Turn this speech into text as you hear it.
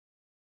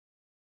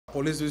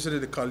Police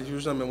visited the Carl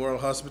Memorial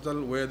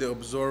Hospital where they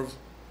observed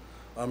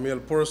a male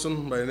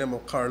person by the name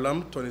of Karl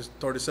Lamb,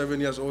 37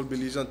 years old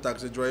Belizean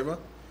taxi driver,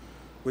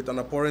 with an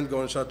apparent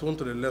gunshot wound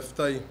to the left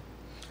thigh.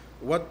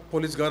 What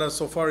police gathered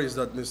so far is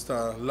that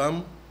Mr.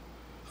 Lamb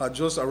had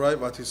just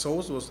arrived at his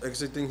house, was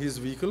exiting his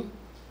vehicle,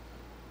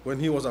 when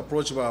he was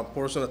approached by a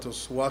person that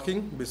was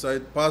walking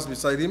passed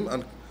beside him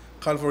and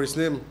called for his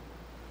name.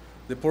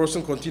 The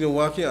person continued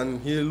walking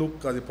and he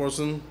looked at the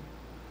person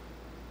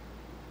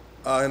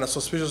in a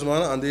suspicious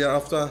manner, and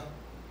thereafter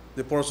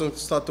the person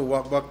started to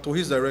walk back to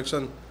his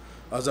direction.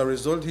 As a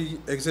result, he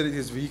exited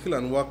his vehicle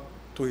and walked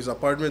to his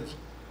apartment.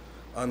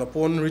 And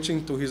upon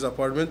reaching to his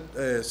apartment,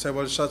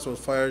 several shots were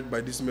fired by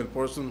this male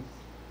person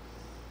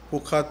who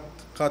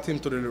cut him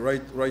to the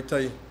right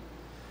thigh.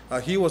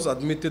 He was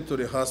admitted to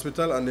the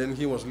hospital and then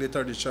he was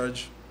later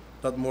discharged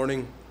that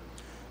morning.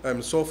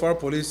 So far,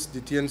 police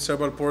detained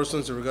several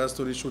persons in regards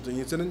to the shooting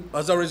incident.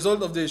 As a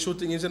result of the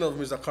shooting incident of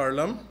Mr. Karl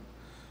Lamb,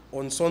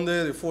 on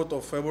Sunday, the 4th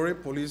of February,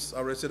 police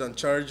arrested and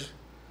charged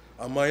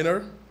a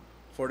minor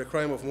for the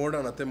crime of murder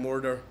and attempted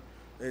murder.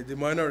 The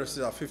minor is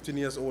 15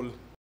 years old.